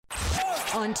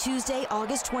On Tuesday,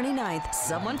 August 29th,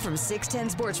 someone from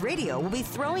 610 Sports Radio will be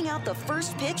throwing out the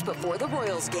first pitch before the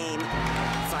Royals game.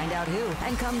 Find out who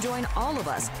and come join all of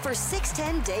us for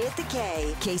 610 Day at the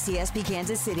K. KCSP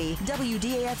Kansas City,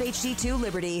 WDAF HD2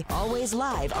 Liberty, always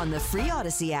live on the free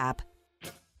Odyssey app.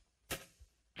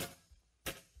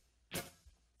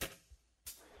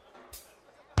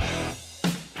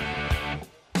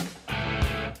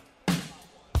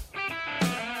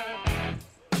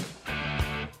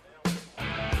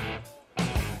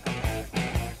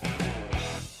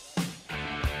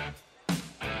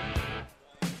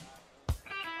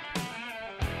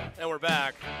 And we're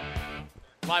back,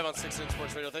 live on 610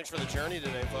 Sports Radio. Thanks for the journey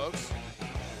today, folks.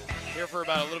 Here for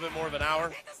about a little bit more of an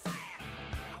hour.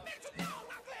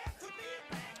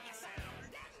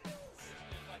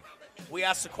 We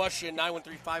asked the question,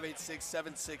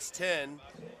 913-586-7610,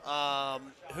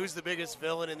 who's the biggest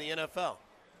villain in the NFL?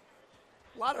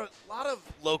 A lot of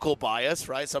local bias,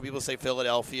 right? Some people say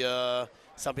Philadelphia.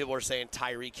 Some people are saying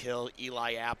Tyreek Hill,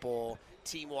 Eli Apple.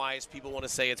 Team-wise, people want to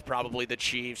say it's probably the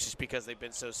Chiefs just because they've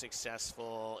been so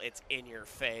successful. It's in your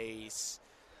face.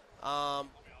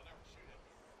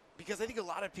 Because I think a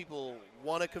lot of people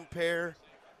want to compare.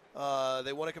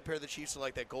 They want to compare the Chiefs to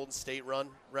like that Golden State run,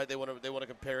 right? They want to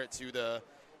compare it to the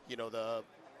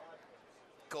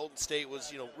Golden State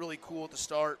was really cool at the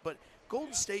start, but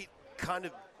Golden State kind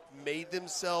of made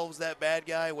themselves that bad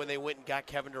guy when they went and got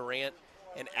Kevin Durant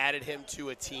and added him to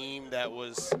a team that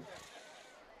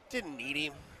didn't need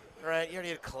him, right? You already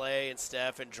had Clay and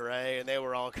Steph and Dre, and they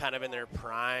were all kind of in their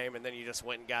prime, and then you just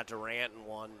went and got Durant and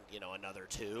won, another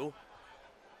two.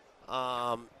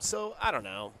 So, I don't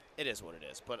know. It is what it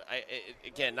is. But,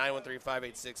 again,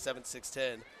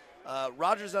 913-586-7610.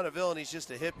 Roger's not a villain. He's just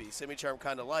a hippie. Semi-charm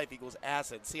kind of life equals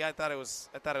acid. See, I thought it was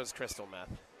crystal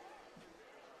meth.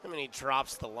 I mean, he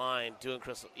drops the line doing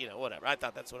crystal, whatever. I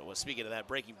thought that's what it was. Speaking of that,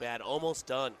 Breaking Bad, almost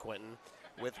done, Quentin,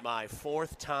 with my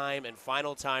fourth time and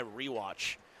final time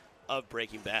rewatch of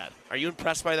Breaking Bad. Are you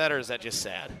impressed by that, or is that just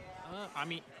sad? I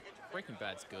mean, Breaking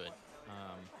Bad's good.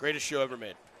 Greatest show ever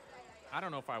made. I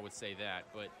don't know if I would say that,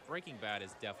 but Breaking Bad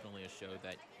is definitely a show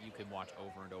that you can watch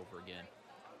over and over again.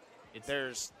 It's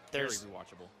very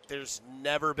rewatchable. There's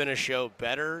never been a show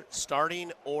better,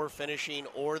 starting or finishing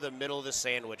or the middle of the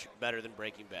sandwich, better than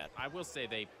Breaking Bad. I will say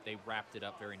they wrapped it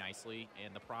up very nicely,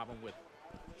 and the problem with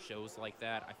shows like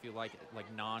that, I feel like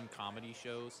non-comedy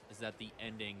shows, is that the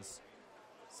endings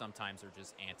sometimes are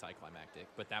just anticlimactic,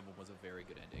 but that one was a very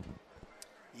good ending.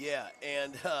 Yeah,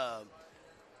 and what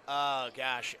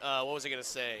was I going to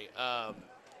say?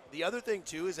 The other thing,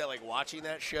 too, is that, watching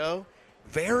that show,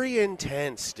 very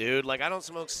intense, dude. I don't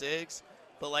smoke cigs,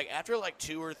 but, after,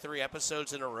 2 or 3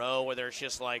 episodes in a row where there's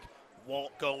just,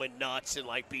 Walt going nuts and,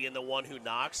 being the one who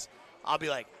knocks, I'll be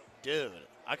like, dude,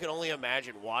 I can only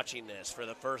imagine watching this for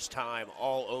the first time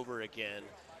all over again,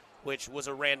 which was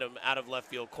a random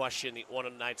out-of-left-field question. One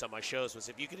of the nights on my shows was,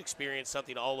 if you could experience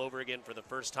something all over again for the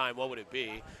first time, what would it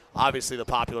be? Obviously, the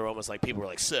popular one was people were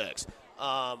like, sex.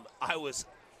 I was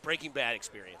Breaking Bad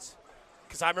experience.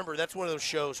 Because I remember that's one of those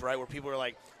shows, right, where people are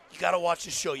like, you got to watch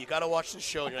this show. You got to watch this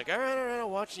show. And you're like, all right, I'll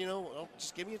watch,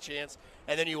 just give me a chance.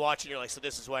 And then you watch it, and you're like, so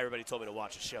this is why everybody told me to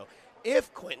watch the show.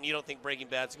 If, Quentin, you don't think Breaking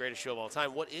Bad's the greatest show of all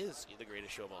time, what is the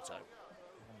greatest show of all time?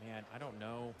 Oh, man, I don't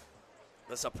know.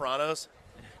 The Sopranos?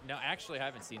 No, actually, I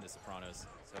haven't seen The Sopranos.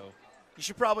 So you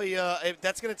should probably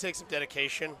that's going to take some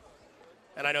dedication.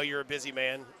 And I know you're a busy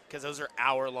man because those are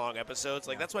hour-long episodes.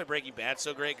 That's why Breaking Bad's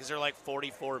so great, because they're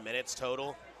 44 minutes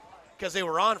total. Because they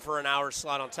were on for an hour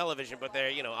slot on television, but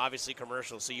they're, obviously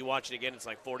commercials. So you watch it again, it's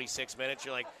 46 minutes.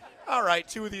 You're like, all right,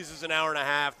 2 of these is an hour and a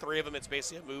half. 3 of them, it's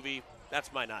basically a movie.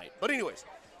 That's my night. But anyways,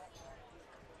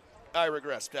 I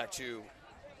regress back to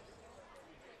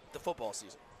the football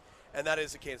season, and that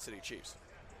is the Kansas City Chiefs.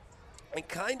 And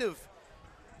kind of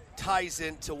ties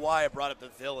into why I brought up the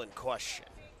villain question,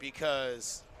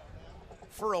 because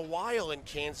for a while in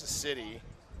Kansas City,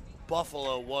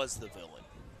 Buffalo was the villain,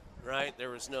 right? There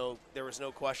was no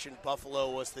question.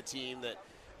 Buffalo was the team that,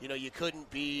 you couldn't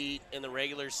beat in the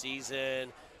regular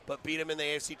season, but beat him in the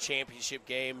AFC Championship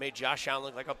game, made Josh Allen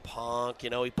look like a punk.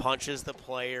 He punches the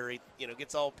player. He,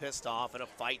 gets all pissed off, and a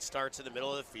fight starts in the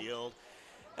middle of the field.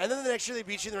 And then the next year they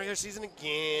beat you in the regular season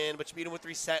again, but you beat them with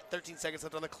 13 seconds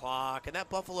left on the clock, and that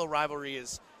Buffalo rivalry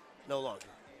is no longer.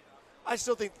 I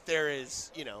still think there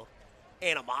is,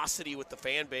 animosity with the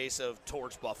fan base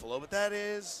towards Buffalo, but that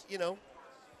is,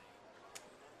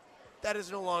 that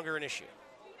is no longer an issue.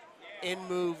 In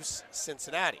moves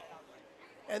Cincinnati.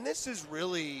 And this is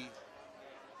really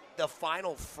the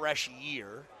final fresh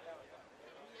year,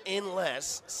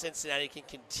 unless Cincinnati can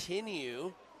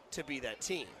continue to be that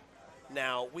team.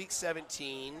 Now, Week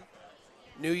 17,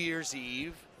 New Year's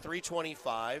Eve,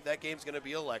 3:25. That game's going to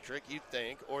be electric, you'd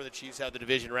think. Or the Chiefs have the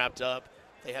division wrapped up.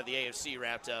 They have the AFC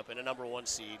wrapped up, and a number 1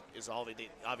 seed is all they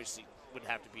obviously would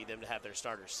have to be them to have their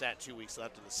starters set 2 weeks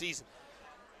left in the season.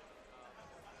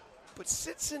 But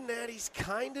Cincinnati's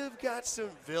kind of got some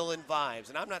villain vibes.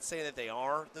 And I'm not saying that they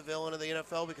are the villain of the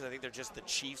NFL because I think they're just the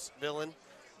Chiefs villain,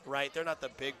 right? They're not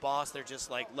the big boss. They're just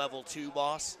like level 2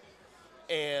 boss.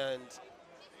 And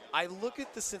I look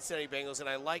at the Cincinnati Bengals and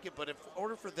I like it, but in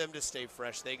order for them to stay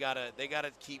fresh, they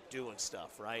gotta keep doing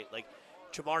stuff, right? Like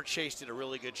Jamar Chase did a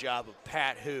really good job of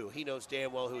Pat who. He knows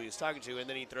damn well who he was talking to, and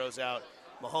then he throws out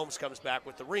Mahomes comes back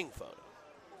with the ring photo.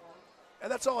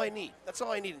 And that's all I need. That's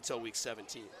all I need until Week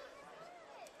 17.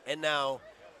 And now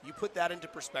you put that into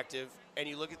perspective and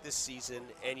you look at this season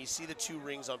and you see the 2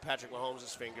 rings on Patrick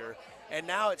Mahomes' finger. And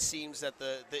now it seems that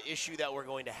the issue that we're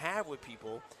going to have with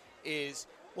people is,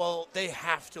 well, they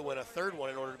have to win a 3rd one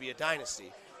in order to be a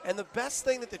dynasty. And the best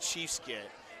thing that the Chiefs get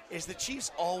is the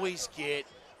Chiefs always get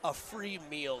a free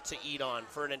meal to eat on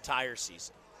for an entire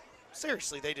season.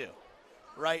 Seriously, they do,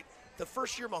 right? The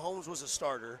first year Mahomes was a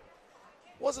starter,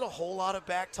 wasn't a whole lot of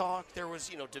back talk. There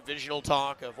was, divisional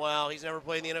talk of, well, he's never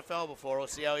played in the NFL before. We'll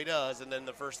see how he does. And then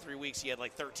the first 3 weeks, he had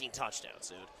like 13 touchdowns,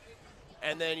 dude.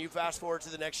 And then you fast forward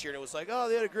to the next year, and it was like, oh,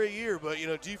 they had a great year, but,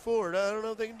 G Ford, I don't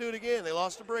know if they can do it again. They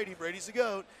lost to Brady. Brady's the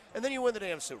GOAT. And then you win the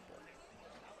damn Super Bowl.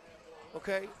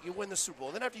 Okay? You win the Super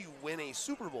Bowl. Then after you win a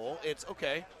Super Bowl, it's,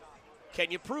 okay,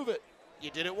 can you prove it? You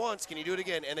did it once. Can you do it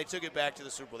again? And they took it back to the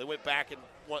Super Bowl. They went back and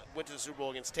went to the Super Bowl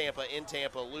against Tampa, in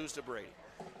Tampa, lose to Brady.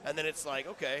 And then it's like,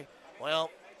 okay, well,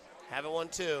 haven't won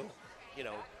 2.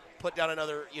 Put down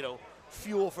another,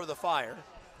 fuel for the fire.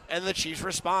 And the Chiefs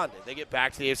responded. They get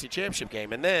back to the AFC Championship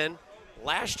game. And then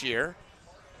last year,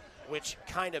 which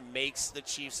kind of makes the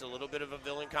Chiefs a little bit of a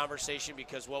villain conversation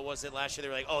because what was it last year? They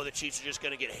were like, oh, the Chiefs are just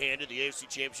going to get handed the AFC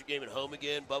Championship game at home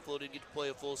again. Buffalo didn't get to play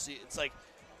a full season. It's like,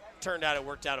 turned out it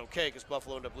worked out okay because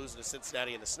Buffalo ended up losing to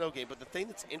Cincinnati in the snow game. But the thing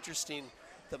that's interesting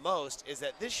the most is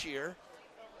that this year,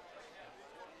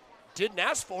 didn't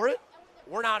ask for it.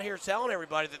 We're not here telling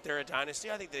everybody that they're a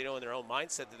dynasty. I think they know in their own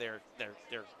mindset that they're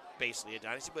basically a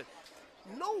dynasty. But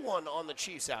no one on the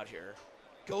Chiefs out here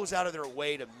goes out of their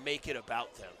way to make it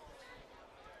about them.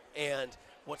 And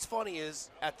what's funny is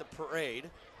at the parade,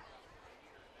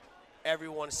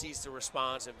 everyone sees the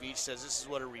response, and Veach says, this is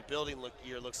what a rebuilding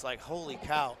year looks like. Holy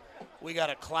cow. We got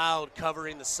a cloud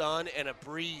covering the sun, and a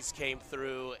breeze came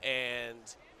through, and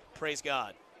praise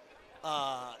God.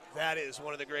 That is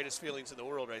one of the greatest feelings in the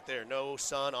world right there. No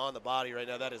sun on the body right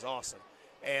now. That is awesome.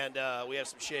 And we have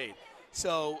some shade.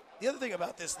 So the other thing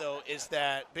about this, though, is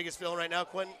that biggest villain right now,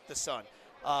 Quentin, the sun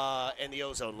and the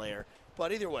ozone layer.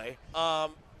 But either way,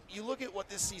 you look at what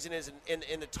this season is, and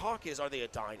the talk is, are they a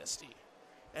dynasty?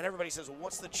 And everybody says, well,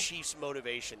 what's the Chiefs'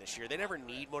 motivation this year? They never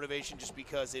need motivation just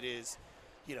because it is,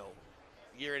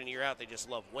 year in and year out, they just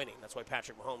love winning. That's why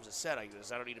Patrick Mahomes has said, I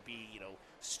don't need to be,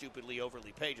 stupidly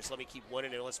overly paid. Just let me keep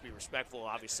winning, and let's be respectful,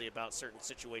 obviously, about certain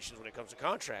situations when it comes to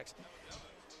contracts.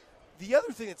 The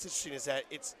other thing that's interesting is that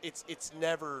it's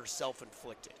never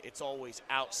self-inflicted. It's always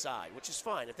outside, which is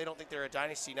fine. If they don't think they're a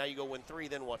dynasty, now you go win 3,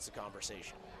 then what's the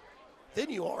conversation? Then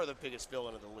you are the biggest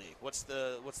villain of the league. What's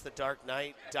the Dark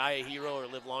Knight? Die a hero or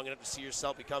live long enough to see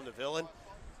yourself become the villain?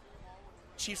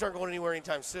 Chiefs aren't going anywhere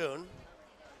anytime soon.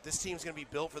 This team's going to be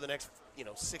built for the next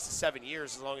 6 to 7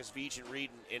 years as long as Veach and Reed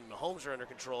and Mahomes are under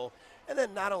control. And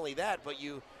then not only that, but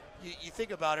you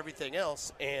think about everything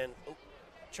else, and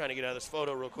trying to get out of this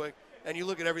photo real quick, and you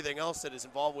look at everything else that is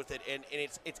involved with it, and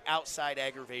it's outside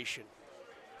aggravation.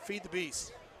 Feed the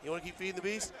beast. You want to keep feeding the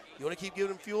beast? You want to keep giving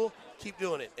them fuel? Keep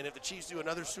doing it. And if the Chiefs do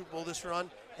another Super Bowl this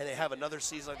run and they have another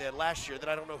season like they had last year, then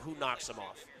I don't know who knocks them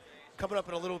off. Coming up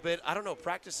in a little bit, I don't know,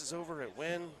 practice is over at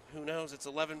when? Who knows? It's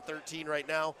 11:13 right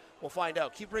now. We'll find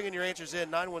out. Keep bringing your answers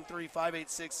in,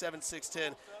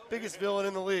 913-586-7610. Biggest villain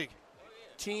in the league,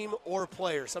 team or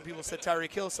player. Some people said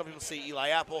Tyreek Hill. Some people say Eli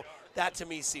Apple. That, to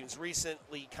me, seems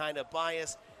recently kind of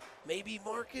biased. Maybe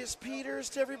Marcus Peters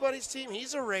to everybody's team.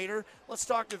 He's a Raider. Let's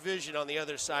talk division on the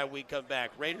other side when we come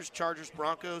back. Raiders, Chargers,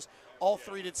 Broncos, all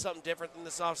 3 did something different than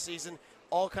this offseason.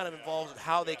 All kind of involved with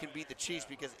how they can beat the Chiefs,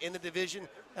 because in the division,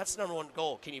 that's the number one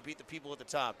goal. Can you beat the people at the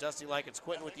top? Dusty Likens,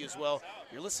 Quentin with you as well.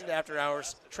 You're listening to After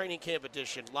Hours, Training Camp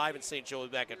Edition, live in St. Joe. We'll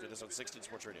be back after this on 16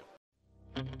 Sports Radio.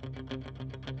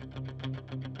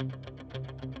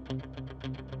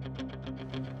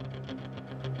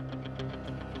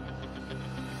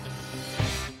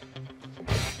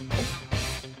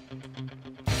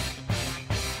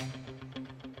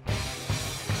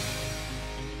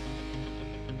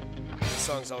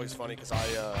 This song's always funny because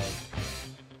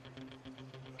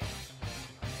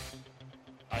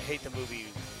hate the movie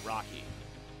Rocky.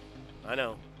 I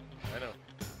know.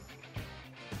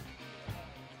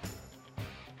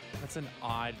 That's an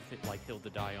odd hill to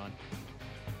die on.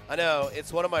 I know.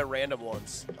 It's one of my random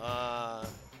ones. I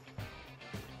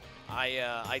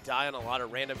die on a lot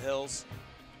of random hills.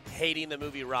 Hating the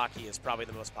movie Rocky is probably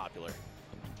the most popular.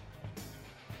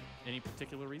 Any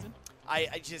particular reason? I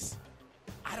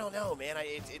don't know, man.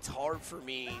 It's hard for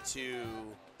me to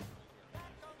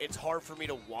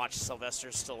watch Sylvester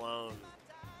Stallone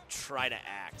try to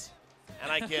act.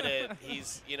 And I get it.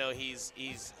 He's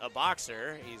a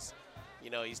boxer. He's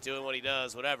doing what he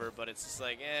does, whatever, but it's just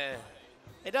like,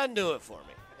 it doesn't do it for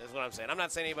me. Is what I'm saying. I'm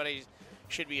not saying anybody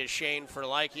should be ashamed for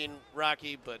liking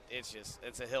Rocky, but it's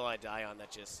a hill I die on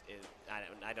that just is,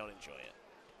 I don't enjoy it.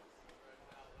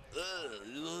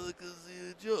 You look like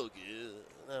a joke. Yeah.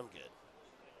 I'm good.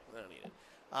 I don't need it.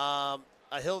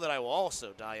 A hill that I will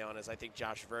also die on is I think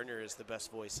Josh Verner is the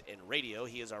best voice in radio.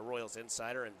 He is our Royals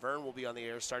insider, and Vern will be on the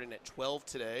air starting at 12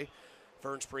 today.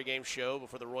 Vern's pregame show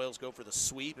before the Royals go for the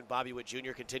sweep, and Bobby Witt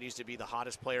Jr. continues to be the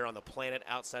hottest player on the planet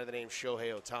outside of the name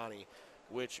Shohei Ohtani,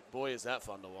 which, boy, is that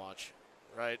fun to watch,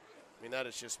 right? I mean, that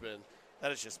has just been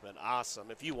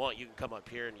awesome. If you want, you can come up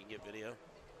here and you can get video.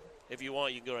 If you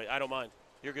want, you can go right. I don't mind.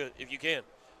 You're good if you can.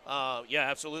 Yeah,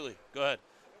 absolutely. Go ahead.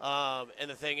 And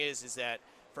the thing is that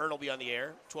Vern will be on the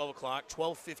air, 12 o'clock,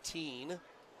 12:15.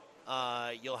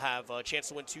 You'll have a chance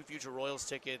to win 2 future Royals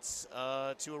tickets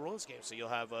to a Royals game. So you'll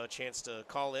have a chance to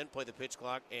call in, play the pitch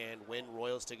clock, and win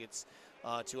Royals tickets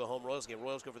to a home Royals game.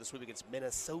 Royals go for the sweep against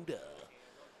Minnesota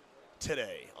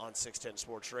today on 610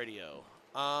 Sports Radio.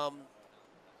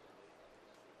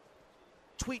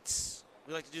 Tweets.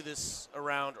 We like to do this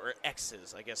around, or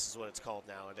X's, I guess is what it's called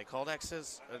now. Are they called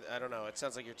X's? I don't know. It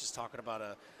sounds like you're just talking about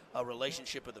a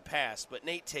relationship of the past. But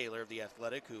Nate Taylor of The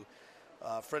Athletic, who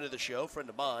friend of the show, friend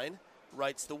of mine,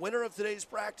 writes, the winner of today's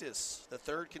practice, the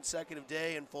third consecutive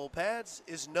day in full pads,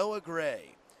 is Noah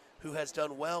Gray, who has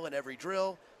done well in every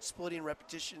drill, splitting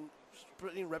repetitions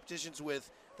with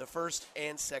the first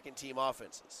and second team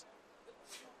offenses.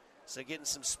 So getting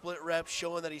some split reps,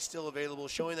 showing that he's still available,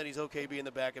 showing that he's okay being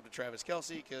the backup to Travis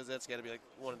Kelce, because that's got to be like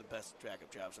one of the best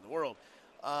backup jobs in the world.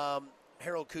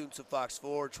 Harold Kuntz of Fox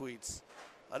 4 tweets,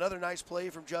 another nice play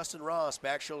from Justin Ross,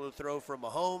 back shoulder throw from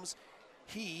Mahomes.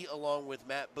 He, along with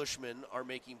Matt Bushman, are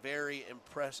making very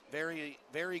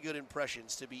good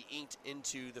impressions to be inked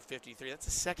into the 53. That's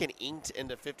the second inked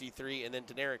into 53, and then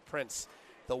Deneric Prince,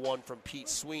 the one from Pete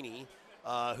Sweeney,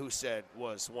 who said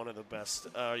was one of the best.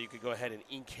 You could go ahead and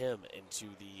ink him into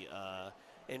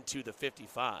the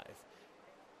 55.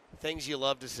 Things you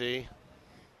love to see,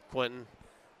 Quentin.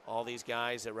 All these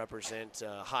guys that represent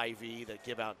Hy-Vee that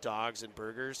give out dogs and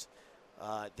burgers,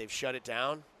 they've shut it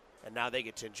down, and now they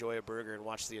get to enjoy a burger and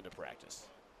watch the end of practice.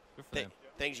 Good for them.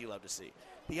 Things you love to see.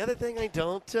 The other thing I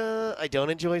don't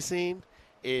enjoy seeing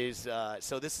is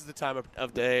so this is the time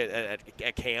of day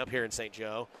at camp here in St.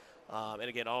 Joe. And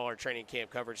again, all our training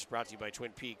camp coverage is brought to you by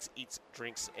Twin Peaks Eats,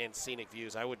 Drinks, and Scenic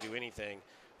Views. I would do anything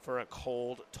for a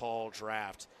cold, tall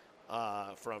draft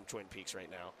from Twin Peaks right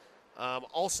now.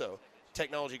 Also,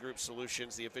 Technology Group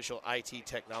Solutions, the official IT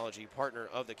technology partner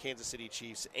of the Kansas City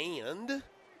Chiefs, and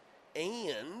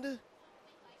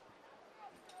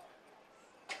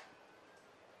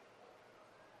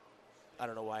I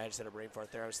don't know why I just had a brain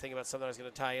fart there. I was thinking about something I was going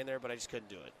to tie in there, but I just couldn't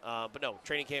do it. But no,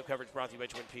 training camp coverage brought to you by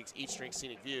Twin Peaks Eats, Drinks,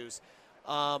 Scenic Views.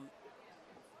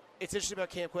 It's interesting about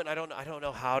Camp Quentin. I don't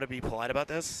know how to be polite about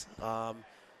this,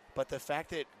 but the fact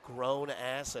that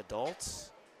grown-ass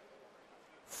adults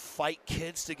fight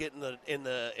kids to get in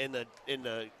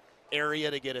the area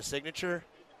to get a signature,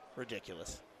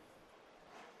 ridiculous.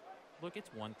 Look, it's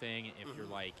one thing if you're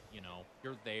like,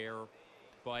 you're there,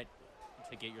 but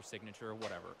to get your signature or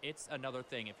whatever. It's another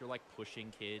thing if you're like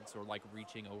pushing kids or like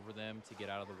reaching over them to get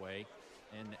out of the way.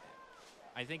 And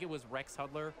I think it was Rex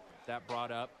Hudler that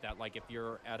brought up that like if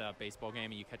you're at a baseball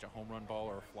game and you catch a home run ball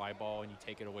or a fly ball and you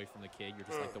take it away from the kid, you're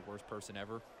just like the worst person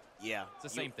ever. Yeah. It's the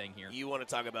same thing here. You want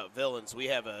to talk about villains. We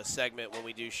have a segment when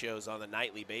we do shows on the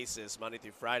nightly basis, Monday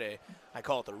through Friday. I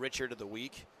call it the Richard of the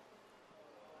Week.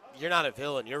 You're not a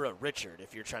villain. You're a Richard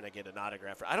if you're trying to get an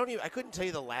autograph. I couldn't tell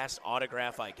you the last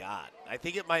autograph I got. I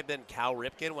think it might have been Cal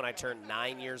Ripken when I turned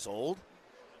 9 years old.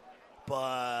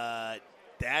 But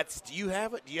do you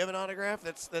have an autograph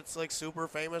that's like super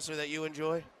famous or that you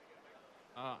enjoy?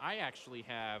 I actually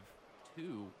have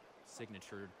 2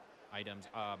 signature items.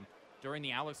 During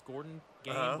the Alex Gordon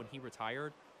game when he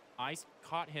retired, I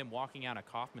caught him walking out of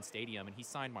Kauffman Stadium, and he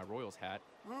signed my Royals hat.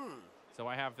 So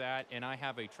I have that, and I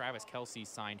have a Travis Kelce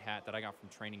signed hat that I got from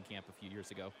training camp a few years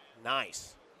ago.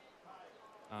 Nice.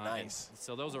 Nice.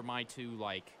 So those are my 2,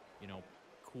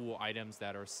 cool items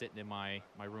that are sitting in my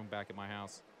room back at my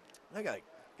house. I got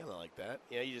kind of like that.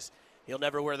 Yeah, you'll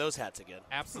never wear those hats again.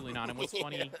 Absolutely not. And what's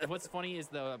funny? What's funny is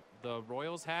the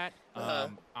Royals hat.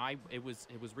 It was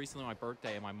recently my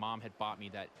birthday, and my mom had bought me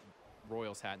that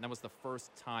Royals hat, and that was the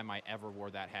first time I ever wore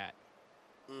that hat.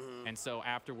 Mm-hmm. And so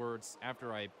afterwards,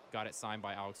 after I got it signed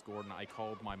by Alex Gordon, I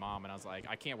called my mom and I was like,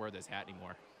 I can't wear this hat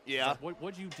anymore. Yeah. Like,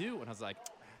 what'd you do? And I was like,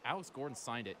 Alex Gordon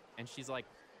signed it. And she's like,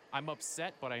 I'm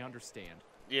upset, but I understand.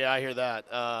 Yeah, I hear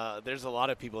that. There's a lot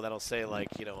of people that'll say, like,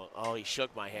 oh, he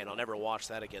shook my hand. I'll never watch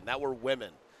that again. That were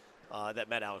women that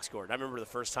met Alex Gordon. I remember the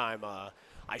first time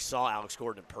I saw Alex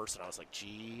Gordon in person, I was like,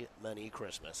 gee, many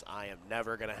Christmas. I am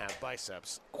never going to have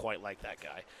biceps quite like that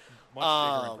guy.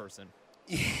 Much bigger in person.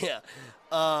 Yeah.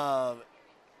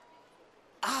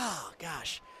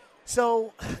 Gosh.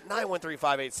 So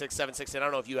 913-586-76. I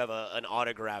don't know if you have an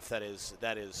autograph that is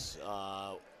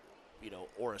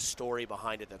or a story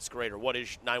behind it that's great, or what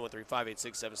is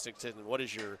 913-586-76. And what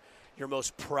is your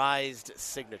most prized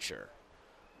signature?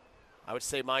 I would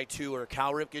say my two are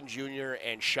Cal Ripken Jr.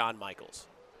 and Shawn Michaels,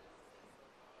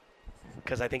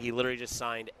 because I think he literally just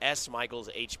signed S. Michaels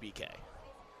HBK.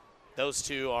 Those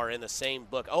two are in the same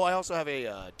book. Oh, I also have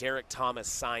a Derek Thomas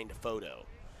signed photo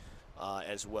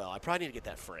as well. I probably need to get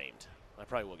that framed. I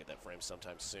probably will get that framed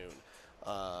sometime soon.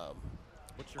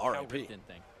 What's your Cal Ripken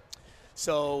thing?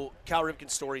 So Cal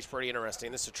Ripken's story is pretty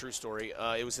interesting. This is a true story.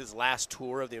 It was his last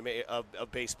tour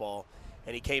of baseball,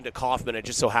 and he came to Kauffman. It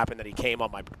just so happened that he came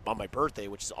on my birthday,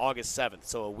 which is August 7th,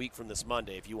 so a week from this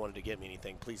Monday. If you wanted to get me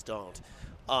anything, please don't.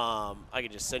 I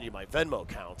can just send you my Venmo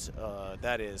account.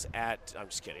 That is I'm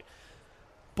just kidding.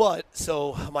 But,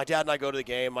 so my dad and I go to the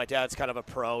game. My dad's kind of a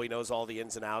pro. He knows all the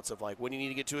ins and outs of, like, when you need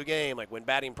to get to a game, like when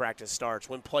batting practice starts,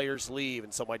 when players leave.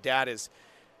 And so my dad is,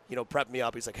 prepping me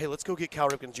up. He's like, hey, let's go get Cal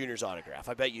Ripken Jr.'s autograph.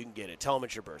 I bet you can get it. Tell him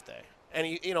it's your birthday. And,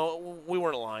 we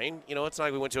weren't lying. It's not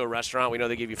like we went to a restaurant. We know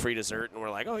they give you free dessert. And we're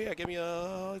like, oh, yeah, give me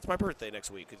it's my birthday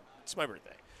next week. It's my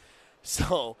birthday.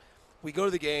 So we go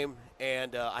to the game,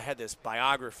 and I had this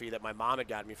biography that my mom had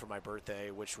gotten me for my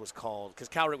birthday, which was called – because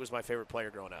Cal Ripken was my favorite player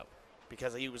growing up,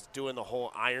 because he was doing the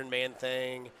whole Iron Man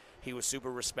thing. He was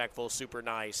super respectful, super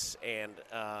nice, and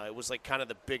it was like kind of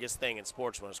the biggest thing in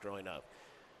sports when I was growing up.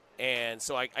 And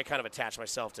so I kind of attached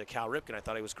myself to Cal Ripken. I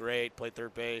thought he was great, played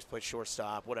third base, played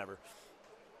shortstop, whatever.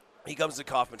 He comes to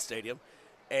Kauffman Stadium,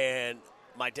 and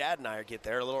my dad and I get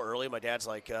there a little early. My dad's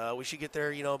like, we should get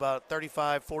there, about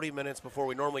 35, 40 minutes before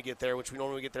we normally get there, which we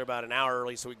normally get there about an hour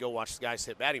early so we go watch the guys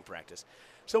hit batting practice.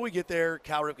 So we get there.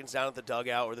 Cal Ripken's down at the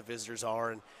dugout where the visitors are,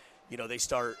 and they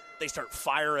start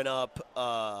firing up,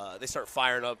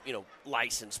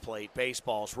 license plate,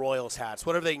 baseballs, Royals hats,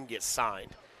 whatever they can get signed.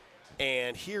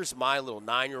 And here's my little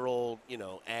 9-year-old,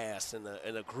 ass in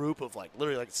a group of, like,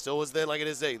 literally, like it still was then, like it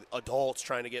is today, adults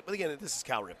trying to get. But again, this is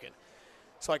Cal Ripken,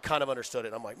 so I kind of understood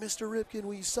it. I'm like, Mr. Ripken,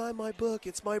 will you sign my book?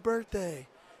 It's my birthday.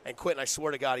 And Quentin, I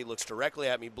swear to God, he looks directly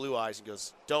at me, blue eyes, and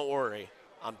goes, "Don't worry,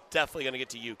 I'm definitely gonna get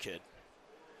to you, kid."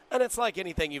 And it's like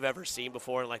anything you've ever seen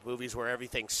before in, like, movies where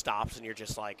everything stops and you're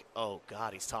just like, oh,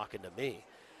 God, he's talking to me.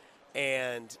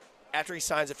 And after he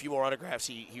signs a few more autographs,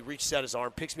 he reaches out his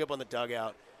arm, picks me up on the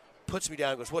dugout, puts me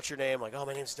down, goes, "What's your name?" I'm like, "Oh,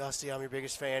 my name's Dusty. I'm your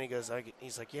biggest fan." He's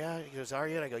like, "Yeah." He goes, "Are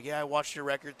you?" And I go, "Yeah, I watched your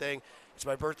record thing. It's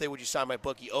my birthday. Would you sign my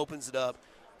book?" He opens it up,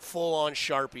 full-on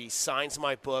Sharpie, signs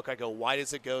my book. I go, white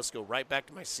as a ghost, go right back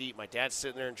to my seat. My dad's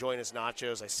sitting there enjoying his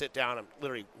nachos. I sit down. I'm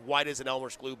literally white as an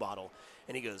Elmer's glue bottle.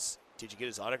 And he goes, "Did you get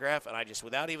his autograph?" And I just,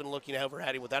 without even looking over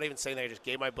at him, without even saying that, I just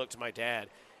gave my book to my dad.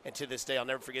 And to this day, I'll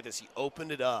never forget this. He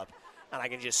opened it up, and I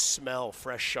can just smell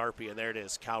fresh Sharpie, and there it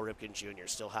is, Cal Ripken Jr.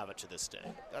 Still have it to this day.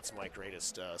 That's my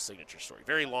greatest signature story.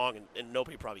 Very long, and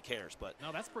nobody probably cares. But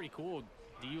no, that's pretty cool.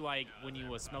 Do you, like, when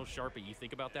you smell Sharpie, you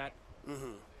think about that?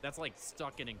 Mm-hmm. That's, like,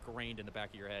 stuck and ingrained in the back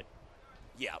of your head.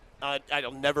 Yeah.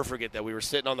 I'll never forget that. We were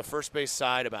sitting on the first base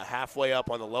side about halfway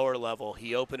up on the lower level.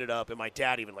 He opened it up, and my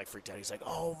dad even, like, freaked out. He's like,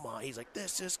 "Oh, my." He's like,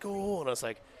 "This is cool." And I was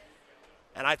like,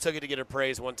 and I took it to get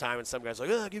appraised one time, and some guy's like,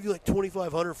 "Oh, I'll give you like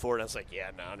 $2,500 for it." And I was like,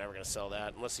 "Yeah, no, I'm never gonna sell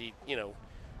that unless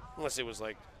unless it was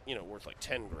like, worth like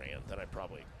 $10,000. Then I'd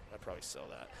probably sell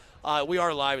that." We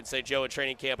are live in St. Joe at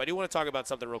training camp. I do want to talk about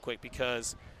something real quick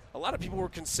because a lot of people were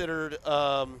considered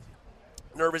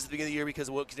nervous at the beginning of the year because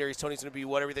of what Kadarius Toney's going to be,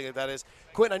 what everything like that is.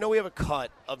 Quentin, I know we have a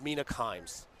cut of Mina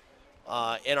Kimes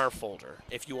in our folder.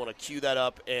 If you want to cue that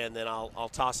up, and then I'll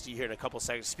toss it to you here in a couple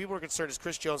seconds. People are concerned, is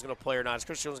Chris Jones going to play or not? Is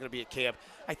Chris Jones going to be at camp?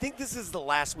 I think this is the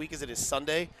last week, as it is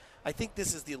Sunday. I think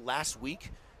this is the last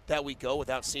week that we go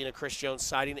without seeing a Chris Jones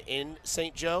sighting in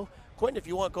St. Joe. Quentin, if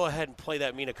you want, go ahead and play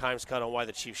that Mina Kimes cut on why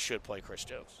the Chiefs should play Chris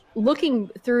Jones. Looking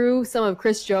through some of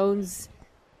Chris Jones'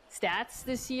 stats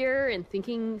this year and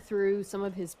thinking through some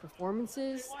of his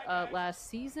performances last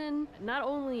season, not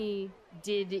only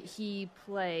did he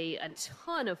play a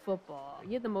ton of football,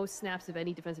 he had the most snaps of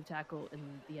any defensive tackle in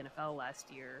the NFL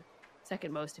last year.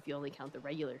 Second most if you only count the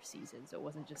regular season, so it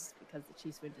wasn't just because the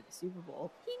Chiefs went to the Super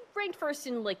Bowl. He ranked first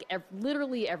in like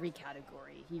literally every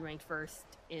category. He ranked first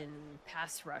in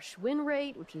pass rush win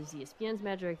rate, which is ESPN's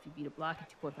metric. If you beat a block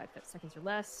in 2.5 seconds or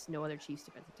less, no other Chiefs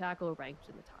defensive tackle ranked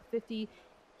in the top 50.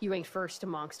 He ranked first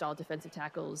amongst all defensive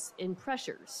tackles in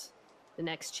pressures. The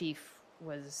next Chief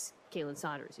was Kalen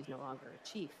Saunders, who's no longer a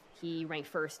Chief. He ranked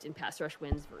first in pass rush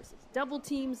wins versus double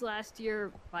teams last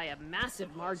year by a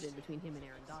massive margin between him and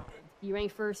Aaron Donald. He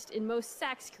ranked first in most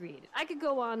sacks created. I could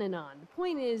go on and on. The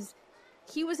point is,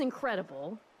 he was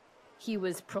incredible. He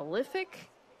was prolific,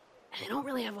 and I don't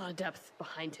really have a lot of depth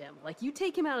behind him. Like, you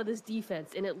take him out of this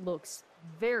defense, and it looks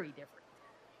very different.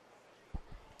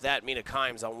 That Mina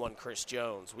Kimes on one Chris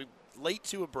Jones. We late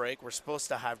to a break. We're supposed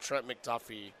to have Trent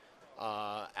McDuffie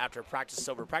after practice is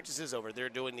over. Practice is over. They're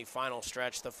doing the final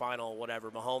stretch, the final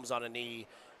whatever. Mahomes on a knee.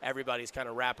 Everybody's kind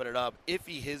of wrapping it up. If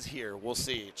he is here, we'll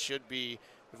see. It should be.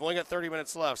 We've only got 30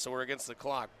 minutes left, so we're against the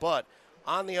clock. But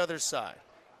on the other side,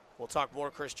 we'll talk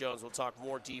more Chris Jones. We'll talk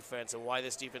more defense and why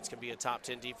this defense can be a top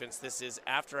 10 defense. This is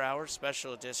After Hours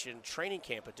Special Edition, Training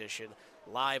Camp Edition,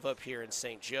 live up here in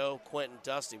St. Joe. Quentin,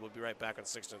 Dusty, we'll be right back on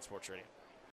 610 Sports Radio.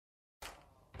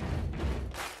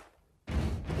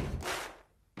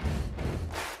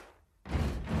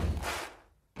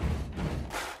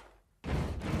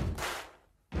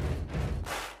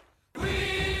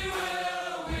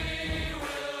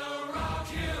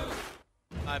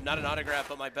 I'm not an autograph,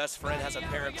 but my best friend has a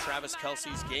pair of Travis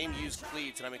Kelce's game-used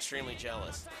cleats, and I'm extremely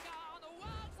jealous.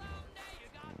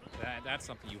 That's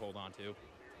something you hold on to.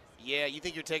 Yeah, you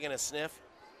think you're taking a sniff,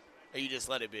 or you just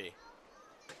let it be?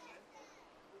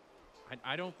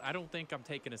 I don't think I'm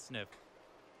taking a sniff.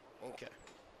 Okay.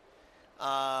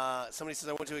 Somebody says,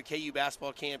 I went to a KU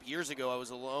basketball camp years ago. I was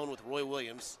alone with Roy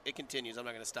Williams. It continues. I'm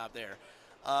not going to stop there.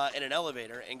 In an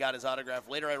elevator and got his autograph.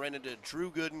 Later, I ran into Drew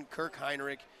Gooden, Kirk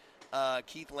Heinrich,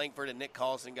 Keith Langford, and Nick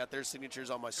Collison. Got their signatures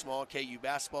on my small KU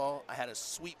basketball. I had a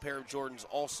sweet pair of Jordans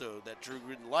also that Drew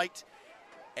Gooden liked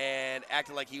and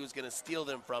acted like he was going to steal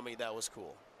them from me. That was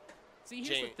cool. See,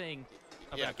 here's the thing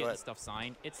about getting stuff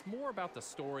signed. It's more about the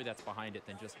story that's behind it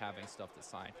than just having stuff to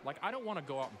sign. Like, I don't want to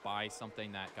go out and buy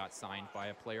something that got signed by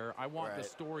a player. I want the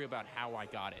story about how I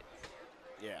got it.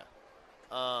 Yeah.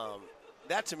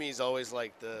 That to me is always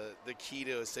like the key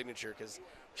to a signature, because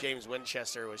James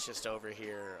Winchester was just over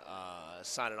here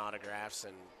signing autographs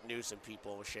and knew some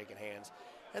people, was shaking hands.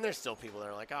 And there's still people that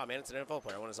are like, oh, man, it's an NFL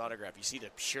player. I want his autograph. You see the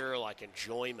pure, like,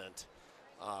 enjoyment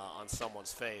on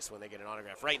someone's face when they get an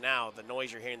autograph. Right now, the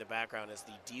noise you're hearing in the background is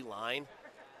the D-line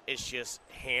is just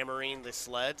hammering the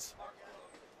sleds.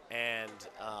 And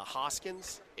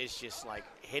Hoskins is just, like,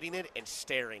 hitting it and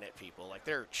staring at people. Like,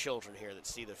 there are children here that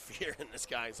see the fear in this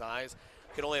guy's eyes.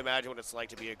 I can only imagine what it's like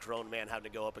to be a grown man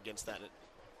having to go up against that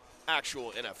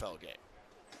actual NFL game.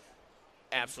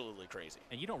 Absolutely crazy.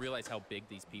 And you don't realize how big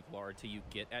these people are until you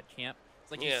get at camp.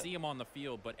 It's like you see them on the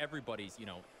field, but everybody's,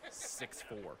 6'4",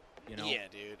 Yeah,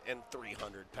 dude, and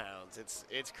 300 pounds.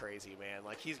 It's crazy, man.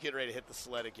 Like, he's getting ready to hit the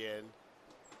sled again.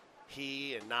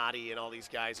 He and Noddy and all these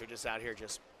guys are just out here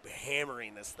just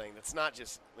hammering this thing. That's not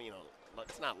just,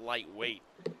 it's not lightweight.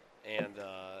 And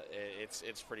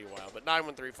it's pretty wild. But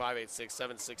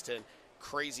 913-586-7610,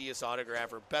 craziest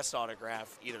autograph or best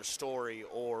autograph, either story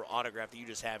or autograph that you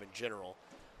just have in general.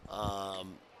 I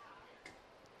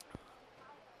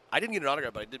didn't get an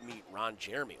autograph, but I did meet Ron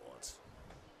Jeremy once.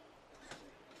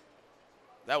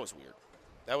 That was weird.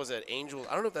 That was at Angels.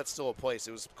 I don't know if that's still a place.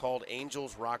 It was called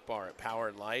Angels Rock Bar at Power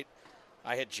and Light.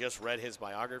 I had just read his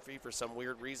biography for some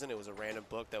weird reason. It was a random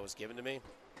book that was given to me,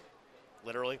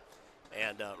 literally.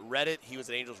 And read it. He was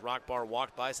at Angels Rock Bar,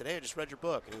 walked by, said, hey, I just read your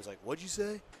book. And he was like, what'd you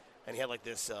say? And he had like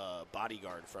this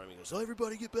bodyguard in front of me. He goes, oh,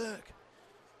 everybody get back.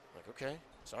 I'm like, okay,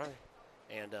 sorry.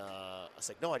 And I was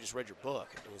like, no, I just read your book.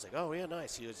 And he was like, oh, yeah,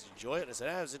 nice. He was, enjoy it? And I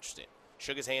said, it was interesting.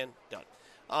 Shook his hand, done.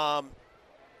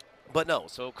 But no,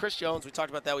 so Chris Jones, we talked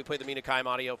about that. We played the Mina Kimes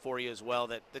audio for you as well,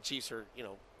 that the Chiefs are,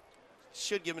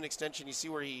 should give him an extension. You see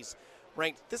where he's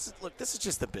ranked. This is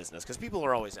just the business, because people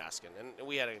are always asking. And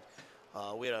we had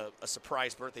a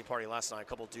surprise birthday party last night. A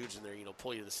couple dudes in there,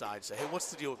 pull you to the side and say, hey, what's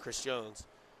the deal with Chris Jones?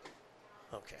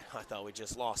 Okay, I thought we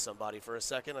just lost somebody for a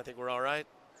second. I think we're all right.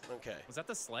 Okay. Was that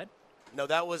the sled? No,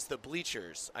 that was the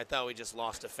bleachers. I thought we just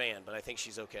lost a fan, but I think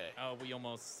she's okay. Oh, we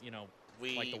almost,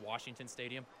 like the Washington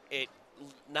Stadium? It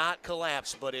not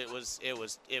collapsed, but it was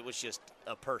just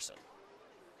a person.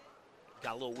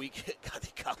 got a little weak.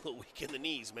 got a little weak in the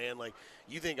knees, man. Like,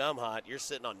 you think I'm hot? You're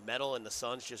sitting on metal and the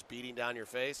sun's just beating down your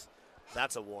face.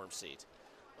 That's a warm seat.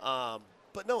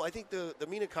 But no, I think the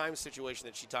Mina Kimes situation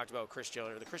that she talked about with Chris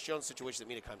Jones, or the Chris Jones situation that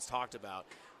Mina Kimes talked about,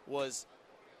 was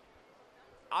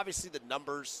obviously the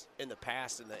numbers in the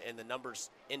past, and the numbers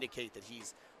indicate that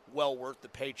he's well worth the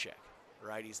paycheck,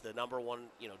 right? He's the number one,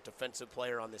 defensive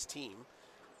player on this team.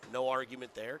 No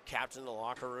argument there. Captain of the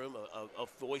locker room, a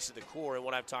voice of the core. And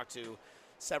what I've talked to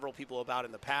several people about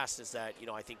in the past is that,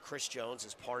 I think Chris Jones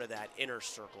is part of that inner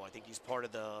circle. I think he's part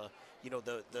of the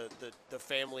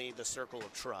family, the circle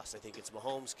of trust. I think it's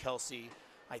Mahomes, Kelsey.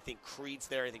 I think Creed's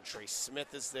there. I think Trey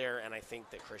Smith is there. And I think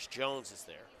that Chris Jones is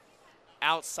there.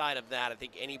 Outside of that, I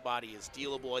think anybody is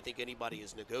dealable. I think anybody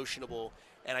is negotiable.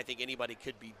 And I think anybody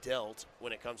could be dealt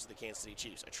when it comes to the Kansas City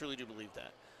Chiefs. I truly do believe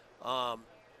that.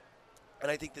 And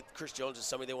I think that Chris Jones is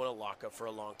somebody they want to lock up for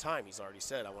a long time. He's already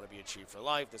said, I want to be a Chief for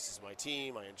life. This is my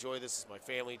team. I enjoy this. This is my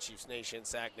family, Chiefs Nation,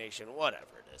 Sack Nation,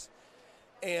 whatever it is.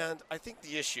 And I think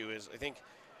the issue is,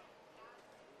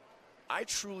 I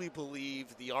truly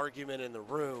believe the argument in the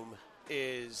room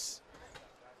is,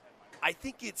 I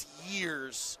think it's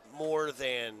years more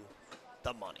than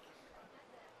the money.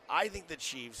 I think the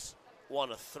Chiefs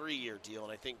want a 3-year deal,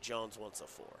 and I think Jones wants a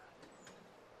 4.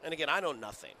 And again, I know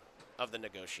nothing of the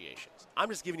negotiations. I'm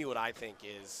just giving you what I think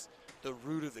is the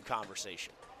root of the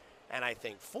conversation. And I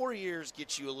think 4 years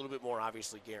gets you a little bit more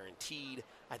obviously guaranteed.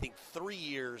 I think 3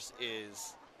 years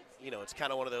is, it's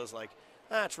kind of one of those like,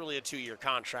 it's really a 2-year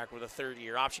contract with a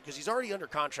third-year option because he's already under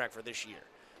contract for this year.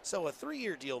 So a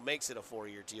 3-year deal makes it a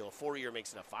 4-year deal. A 4-year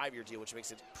makes it a 5-year deal, which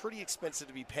makes it pretty expensive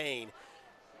to be paying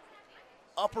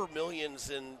upper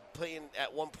millions and paying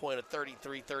at one point a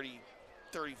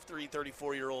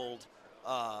 34-year-old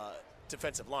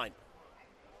defensive line.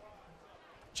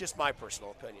 Just my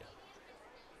personal opinion.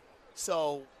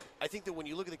 So I think that when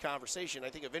you look at the conversation, I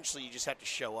think eventually you just have to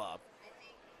show up.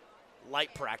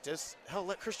 Light practice. Hell,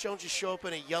 let Chris Jones just show up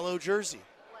in a yellow jersey.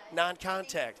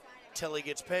 Non-contact till he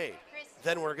gets paid.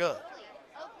 Then we're good.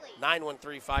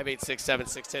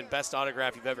 913-586-7610. Best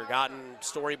autograph you've ever gotten.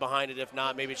 Story behind it. If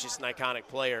not, maybe it's just an iconic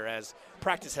player as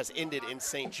practice has ended in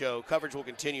St. Joe. Coverage will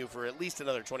continue for at least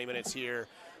another 20 minutes here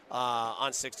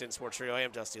on 610 Sports Radio. I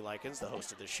am Dusty Likens, the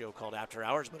host of this show called After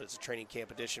Hours, but it's a training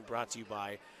camp edition brought to you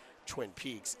by Twin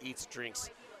Peaks Eats,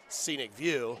 Drinks, Scenic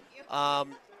View.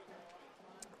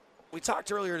 We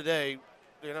talked earlier today,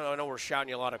 I know we're shouting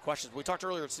you a lot of questions, but we talked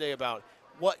earlier today about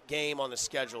what game on the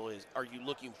schedule are you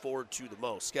looking forward to the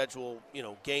most? Schedule,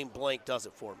 game blank does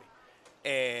it for me.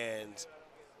 And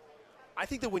I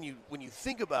think that when you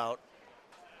think about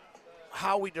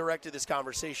how we directed this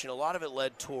conversation, a lot of it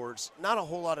led towards not a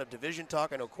whole lot of division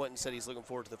talk. I know Quentin said he's looking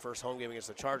forward to the first home game against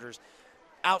the Chargers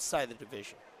outside the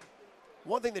division.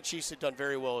 One thing the Chiefs have done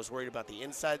very well is worried about the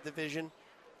inside division.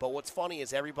 But what's funny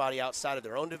is everybody outside of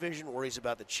their own division worries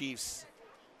about the Chiefs,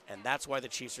 and that's why the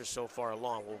Chiefs are so far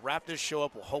along. We'll wrap this show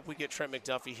up. We'll hope we get Trent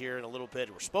McDuffie here in a little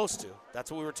bit. We're supposed to. That's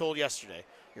what we were told yesterday.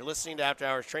 You're listening to After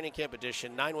Hours Training Camp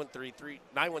Edition,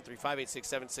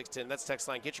 913-586-7610. That's text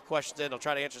line. Get your questions in. I'll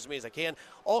try to answer as many as I can.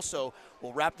 Also,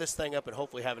 we'll wrap this thing up and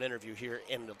hopefully have an interview here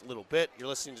in a little bit. You're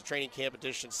listening to Training Camp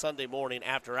Edition Sunday morning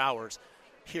After Hours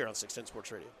here on 610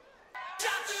 Sports Radio.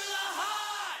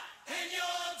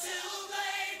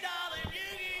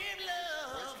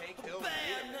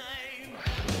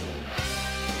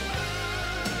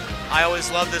 I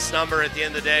always love this number at the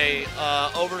end of the day.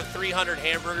 Over 300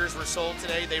 hamburgers were sold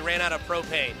today. They ran out of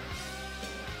propane.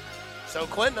 So,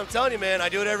 Quentin, I'm telling you, man, I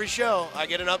do it every show. I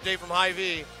get an update from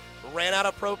Hy-Vee. Ran out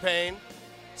of propane,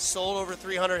 sold over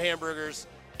 300 hamburgers.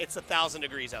 It's 1,000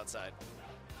 degrees outside.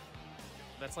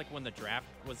 That's like when the draft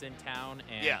was in town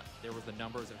and there was the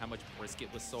numbers of how much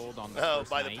brisket was sold on the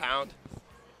first by night. The pound.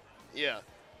 Yeah.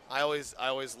 I always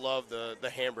love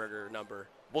the hamburger number.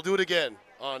 We'll do it again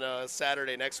on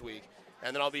Saturday next week,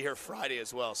 and then I'll be here Friday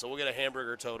as well. So we'll get a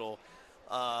hamburger total.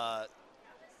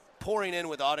 Pouring in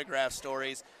with autograph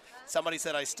stories. Somebody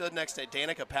said I stood next to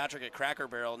Danica Patrick at Cracker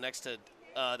Barrel next to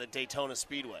the Daytona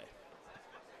Speedway.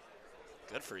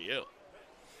 Good for you.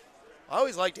 I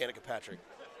always liked Danica Patrick.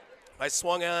 I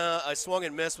swung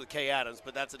and missed with Kay Adams,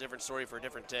 but that's a different story for a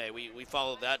different day. We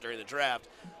followed that during the draft.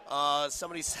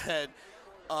 Somebody said,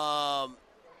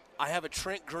 I have a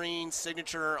Trent Green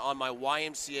signature on my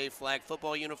YMCA flag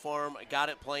football uniform. I got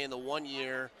it playing the 1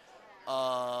 year.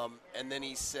 And then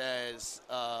he says,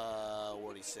 what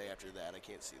did he say after that? I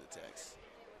can't see the text.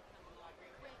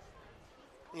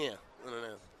 Yeah, I don't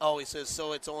know. Oh, he says,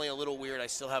 so it's only a little weird. I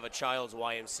still have a child's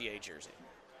YMCA jersey.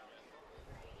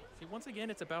 See, once again,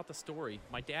 it's about the story.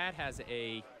 My dad has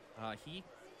a,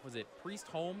 Priest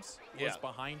Holmes was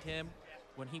behind him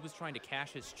when he was trying to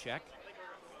cash his check,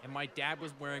 and my dad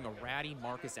was wearing a ratty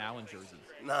Marcus Allen jersey.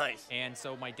 Nice. And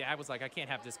so my dad was like, I can't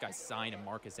have this guy sign a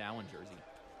Marcus Allen jersey.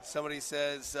 Somebody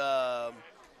says,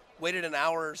 waited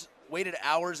hours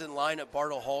in line at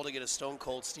Bartle Hall to get a Stone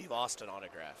Cold Steve Austin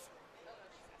autograph.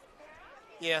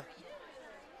 Yeah.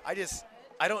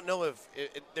 I don't know if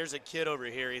there's a kid over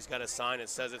here. He's got a sign that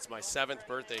says it's my 7th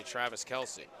birthday, Travis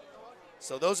Kelce.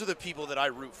 So those are the people that I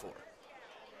root for.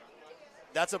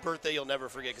 That's a birthday you'll never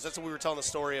forget, because that's what we were telling the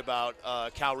story about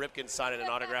Cal Ripken signing an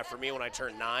autograph for me when I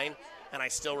turned 9, and I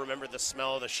still remember the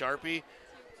smell of the Sharpie.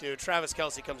 Dude, Travis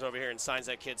Kelce comes over here and signs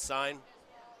that kid's sign.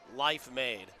 Life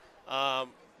made.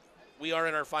 We are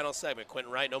in our final segment,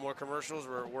 Quentin, right? No more commercials?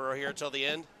 We're here until the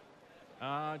end?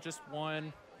 Just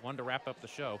one to wrap up the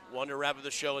show. One to wrap up the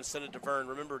show and send it to Vern.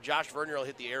 Remember, Josh Vernier will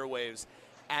hit the airwaves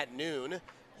at noon.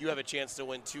 You have a chance to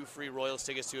win 2 free Royals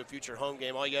tickets to a future home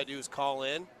game. All you got to do is call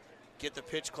in, get the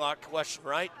pitch clock question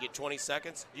right, get 20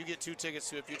 seconds. You get 2 tickets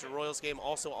to a future Royals game.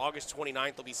 Also, August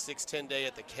 29th will be 610 Day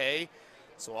at the K.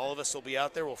 So all of us will be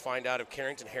out there. We'll find out if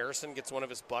Carrington Harrison gets one of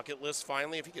his bucket lists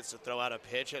finally, if he gets to throw out a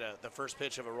pitch at the first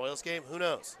pitch of a Royals game. Who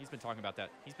knows? He's been talking about that.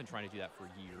 He's been trying to do that for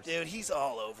years. Dude, he's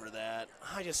all over that.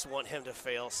 I just want him to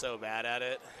fail so bad at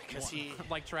it. Because he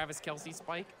like Travis Kelce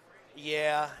spike?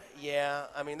 Yeah.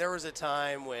 I mean, there was a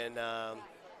time when,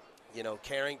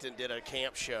 Carrington did a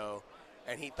camp show,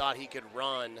 and he thought he could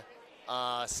run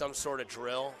some sort of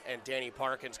drill, and Danny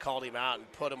Parkins called him out and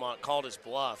called his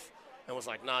bluff. And was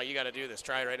like, nah, you got to do this.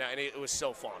 Try it right now. And it was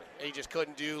so funny. He just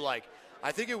couldn't do,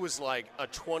 I think it was like a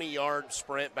 20-yard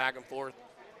sprint back and forth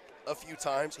a few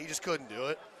times. He just couldn't do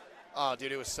it.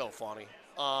 Dude, it was so funny.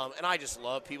 And I just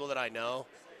love people that I know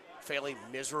failing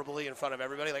miserably in front of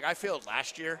everybody. Like, I failed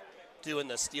last year doing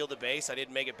the steal the base. I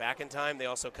didn't make it back in time. They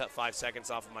also cut 5 seconds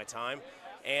off of my time.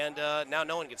 And now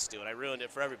no one gets to do it. I ruined it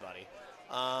for everybody.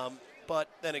 But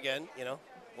then again,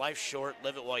 life's short.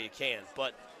 Live it while you can.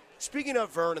 But speaking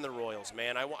of Vern and the Royals,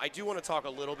 man, I do want to talk a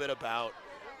little bit about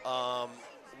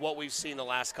what we've seen the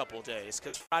last couple of days.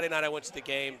 Because Friday night I went to the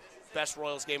game, best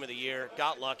Royals game of the year,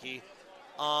 got lucky.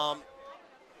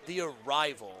 The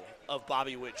arrival of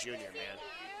Bobby Witt Jr., man,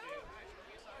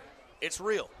 it's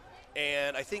real.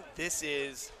 And I think this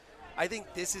is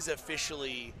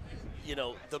officially,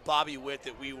 the Bobby Witt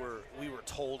that we were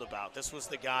told about. This was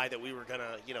the guy that we were going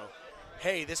to,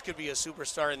 hey, this could be a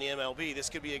superstar in the MLB. This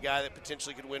could be a guy that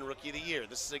potentially could win Rookie of the Year.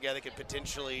 This is a guy that could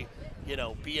potentially, be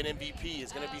an MVP.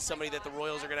 Is going to be somebody that the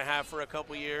Royals are going to have for a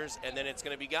couple years, and then it's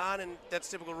going to be gone, and that's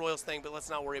typical Royals thing, but let's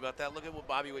not worry about that. Look at what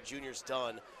Bobby Witt Jr.'s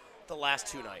done the last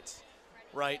 2 nights,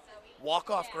 right?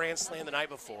 Walk-off grand slam the night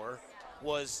before,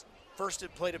 was first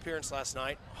plate appearance last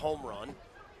night, home run,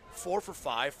 4 for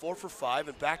 5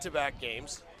 in back-to-back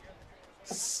games.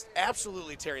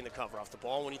 Absolutely tearing the cover off the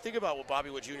ball. When you think about what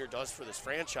Bobby Witt Jr. does for this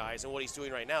franchise and what he's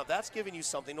doing right now, that's giving you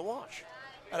something to watch.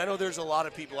 And I know there's a lot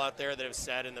of people out there that have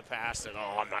said in the past that,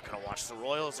 I'm not going to watch the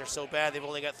Royals. They're so bad. They've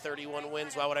only got 31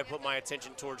 wins. Why would I put my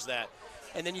attention towards that?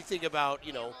 And then you think about,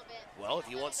 if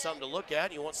you want something to look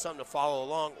at, you want something to follow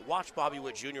along, watch Bobby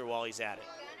Witt Jr. while he's at it.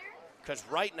 Because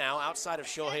right now, outside of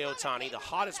Shohei Ohtani, the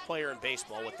hottest player in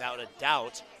baseball, without a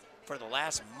doubt, for the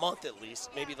last month at least,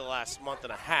 maybe the last month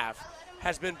and a half,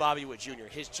 has been Bobby Witt Jr.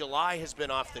 His July has been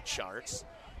off the charts.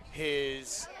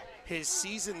 His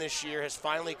season this year has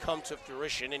finally come to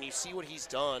fruition, and you see what he's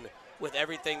done with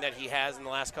everything that he has in the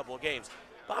last couple of games.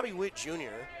 Bobby Witt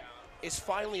Jr. is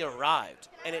finally arrived,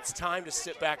 and it's time to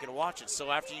sit back and watch it. So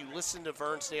after you listen to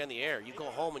Vern stay on the air, you go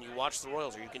home and you watch the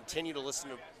Royals, or you continue to listen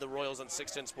to the Royals on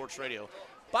 610 Sports Radio.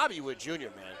 Bobby Witt Jr.,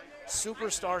 man,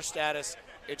 superstar status.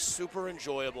 It's super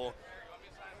enjoyable.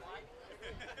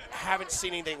 Haven't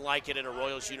seen anything like it in a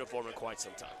Royals uniform in quite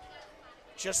some time.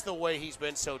 Just the way he's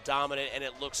been so dominant, and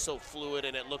it looks so fluid,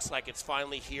 and it looks like it's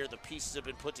finally here. The pieces have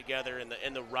been put together,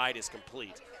 and the ride is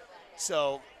complete.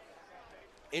 So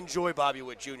enjoy Bobby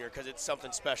Witt Jr. because it's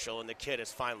something special, and the kid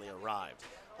has finally arrived.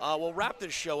 We'll wrap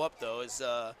this show up, though, as,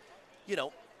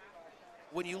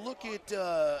 when you look at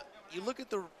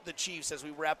the Chiefs as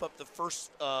we wrap up the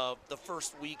first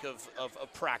week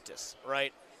of practice,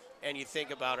 right? And you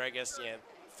think about,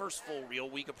 first full real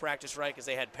week of practice, right? Because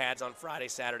they had pads on Friday,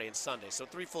 Saturday, and Sunday. So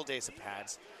 3 full days of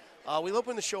pads. We'll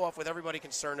open the show off with everybody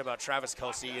concerned about Travis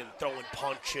Kelce and throwing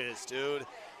punches, dude.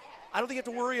 I don't think you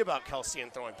have to worry about Kelce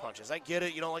and throwing punches. I get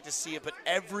it. You don't like to see it. But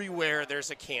everywhere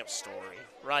there's a camp story,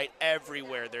 right?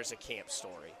 Everywhere there's a camp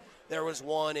story. There was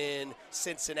one in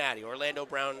Cincinnati. Orlando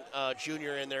Brown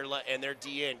Jr. and their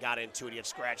DN got into it. He had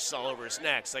scratches all over his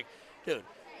neck. It's like, dude,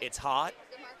 it's hot.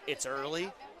 It's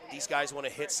early. These guys want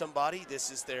to hit somebody.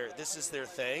 This is their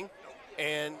thing.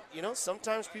 And,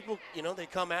 sometimes people, they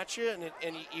come at you,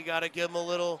 and you got to give them a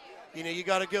little, you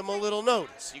got to give them a little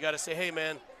notice. You got to say, hey,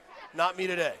 man, not me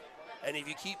today. And if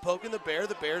you keep poking the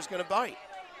bear's going to bite.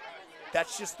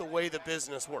 That's just the way the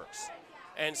business works.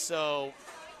 And so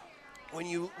when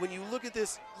you look at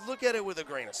this, look at it with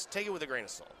take it with a grain of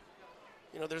salt.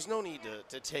 There's no need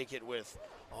to take it with,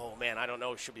 oh, man, I don't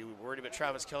know, should we be worried about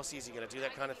Travis Kelce? Is he going to do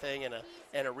that kind of thing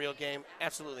in a real game?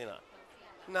 Absolutely not.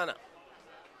 No.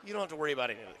 You don't have to worry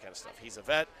about any of that kind of stuff. He's a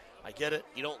vet. I get it.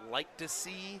 You don't like to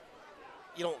see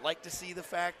the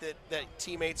fact that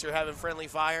teammates are having friendly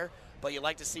fire, but you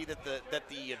like to see that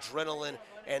the adrenaline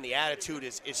and the attitude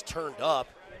is turned up.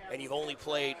 And you've only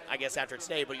played, I guess after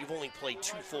today, but you've only played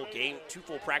two full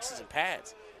practices and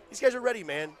pads. These guys are ready,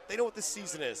 man. They know what this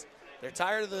season is. They're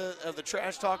tired of the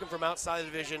trash talking from outside the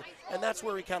division, and that's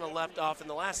where we kind of left off in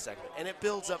the last segment. And it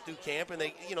builds up through camp, and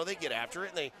they get after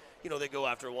it, and they go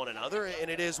after one another, and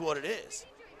it is what it is.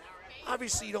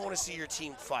 Obviously, you don't want to see your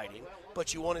team fighting,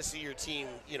 but you want to see your team,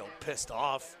 pissed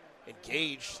off,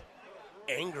 engaged,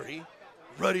 angry,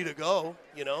 ready to go.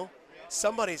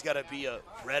 Somebody's got to be a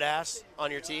red ass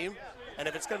on your team, and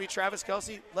if it's going to be Travis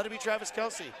Kelce, let it be Travis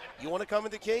Kelce. You want to come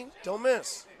at the king? Don't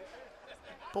miss.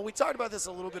 But we talked about this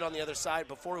a little bit on the other side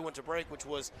before we went to break, which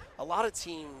was a lot of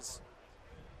teams,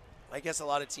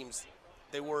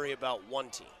 they worry about one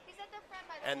team.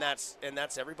 And that's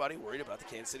everybody worried about the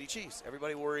Kansas City Chiefs.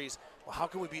 Everybody worries, well, how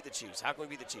can we beat the Chiefs? How can we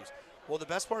beat the Chiefs? Well, the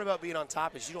best part about being on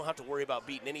top is you don't have to worry about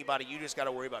beating anybody. You just got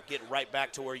to worry about getting right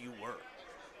back to where you were.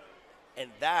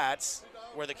 And that's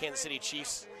where the Kansas City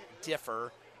Chiefs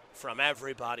differ from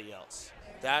everybody else.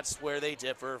 That's where they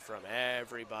differ from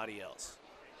everybody else.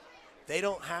 They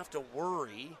don't have to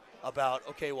worry about,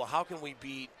 okay, well, how can we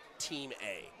beat Team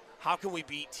A? How can we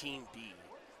beat Team B?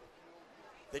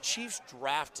 The Chiefs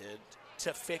drafted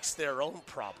to fix their own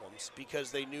problems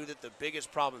because they knew that the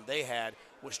biggest problem they had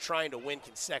was trying to win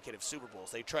consecutive Super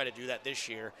Bowls. They try to do that this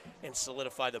year and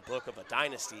solidify the book of a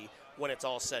dynasty when it's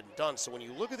all said and done. So when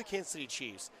you look at the Kansas City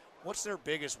Chiefs, what's their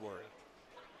biggest worry?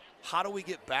 How do we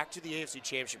get back to the AFC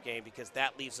Championship game, because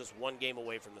that leaves us one game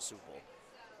away from the Super Bowl?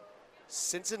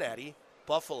 Cincinnati,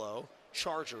 Buffalo,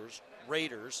 Chargers,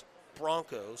 Raiders,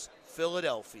 Broncos,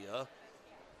 Philadelphia.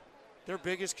 Their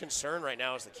biggest concern right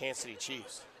now is the Kansas City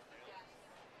Chiefs.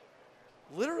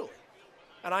 Literally.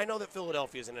 And I know that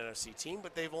Philadelphia is an NFC team,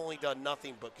 but they've only done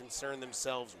nothing but concern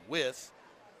themselves with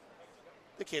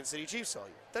the Kansas City Chiefs all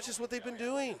year. That's just what they've been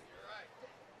doing.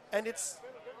 And it's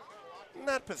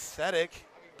not pathetic,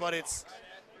 but it's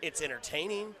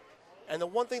entertaining. And the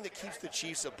one thing that keeps the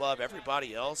Chiefs above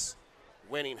everybody else,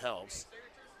 winning helps,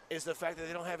 is the fact that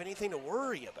they don't have anything to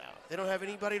worry about. They don't have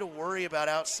anybody to worry about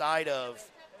outside of,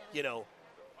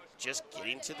 just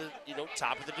getting to the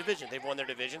top of the division. They've won their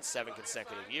division 7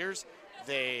 consecutive years.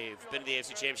 They've been to the AFC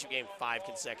Championship game 5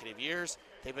 consecutive years.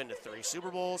 They've been to 3 Super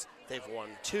Bowls. They've won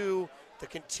 2. The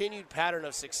continued pattern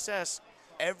of success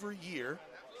every year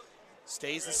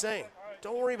stays the same.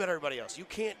 Don't worry about everybody else. You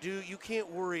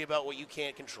can't worry about what you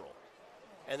can't control.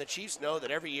 And the Chiefs know that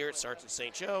every year it starts in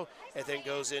St. Joe, and then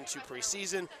goes into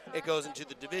preseason, it goes into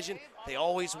the division. They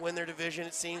always win their division,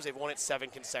 it seems. They've won it 7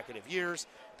 consecutive years.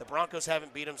 The Broncos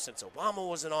haven't beat them since Obama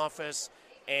was in office.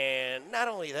 And not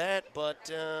only that, but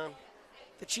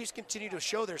the Chiefs continue to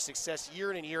show their success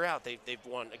year in and year out. They've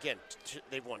won, again,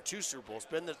 they've won 2 Super Bowls,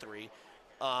 been to 3.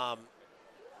 And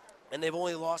they've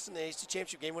only lost in the AFC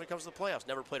Championship game when it comes to the playoffs.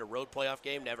 Never played a road playoff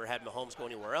game, never had Mahomes go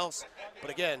anywhere else.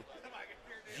 But again,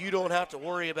 you don't have to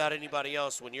worry about anybody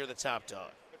else when you're the top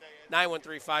dog.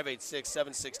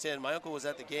 913-586-7610. My uncle was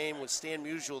at the game with Stan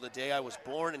Musial the day I was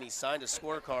born, and he signed a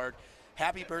scorecard.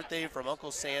 Happy birthday from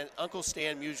Uncle Stan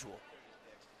Musial.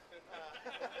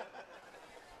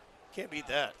 Can't beat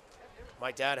that.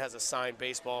 My dad has a signed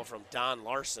baseball from Don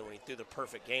Larson when he threw the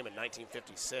perfect game in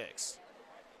 1956.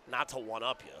 Not to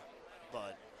one-up you,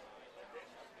 but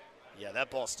yeah, that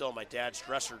ball's still in my dad's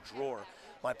dresser drawer.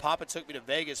 My papa took me to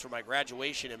Vegas for my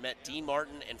graduation and met Dean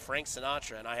Martin and Frank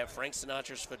Sinatra, and I have Frank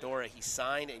Sinatra's fedora he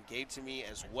signed and gave to me,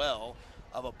 as well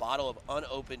of a bottle of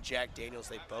unopened Jack Daniels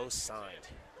they both signed.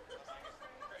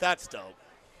 That's dope.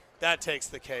 That takes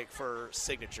the cake for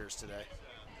signatures today.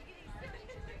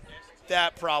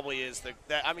 That probably is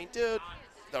dude,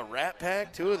 the Rat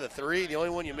Pack, 2 of the 3. The only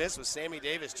one you missed was Sammy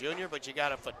Davis Jr., but you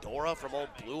got a fedora from old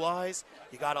Blue Eyes.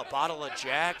 You got a bottle of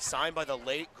Jack signed by the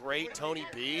late, great Tony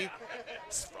B.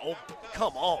 Oh,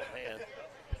 come on, man.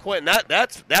 Quentin,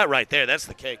 that right there, that's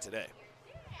the cake today.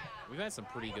 We've had some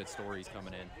pretty good stories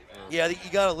coming in. Yeah, you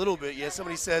got a little bit. Yeah,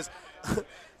 somebody says,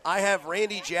 I have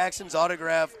Randy Jackson's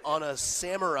autograph on a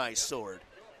samurai sword.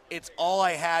 It's all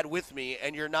I had with me,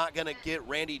 and you're not going to get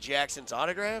Randy Jackson's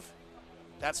autograph?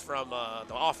 That's from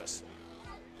The Office.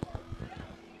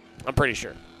 I'm pretty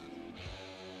sure.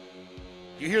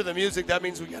 You hear the music, that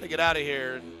means we got to get out of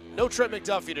here. No Trent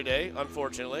McDuffie today,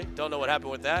 unfortunately. Don't know what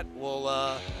happened with that.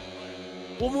 We'll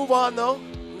move on, though.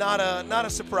 Not a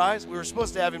surprise. We were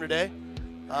supposed to have him today,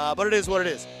 but it is what it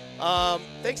is.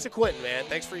 Thanks to Quentin, man.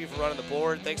 Thanks for you for running the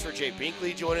board. Thanks for Jay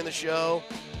Binkley joining the show.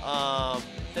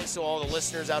 Thanks to all the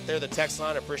listeners out there, the text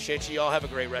line. I appreciate you all. Have a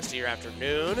great rest of your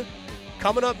afternoon.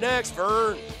 Coming up next,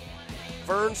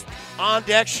 Vern's On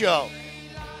Deck Show.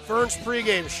 Vern's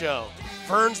pregame show.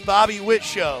 Vern's Bobby Witt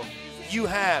show. You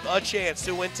have a chance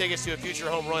to win tickets to a future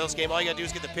home Royals game. All you got to do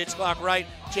is get the pitch clock right.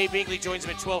 Jay Binkley joins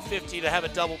him at 12:50 to have a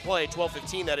double play.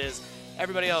 12:15, that is.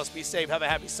 Everybody else, be safe. Have a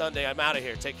happy Sunday. I'm out of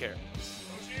here. Take care.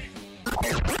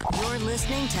 You're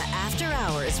listening to After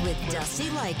Hours with Dusty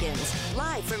Likens,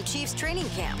 live from Chiefs training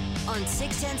camp on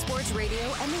 610 Sports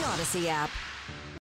Radio and the Odyssey app.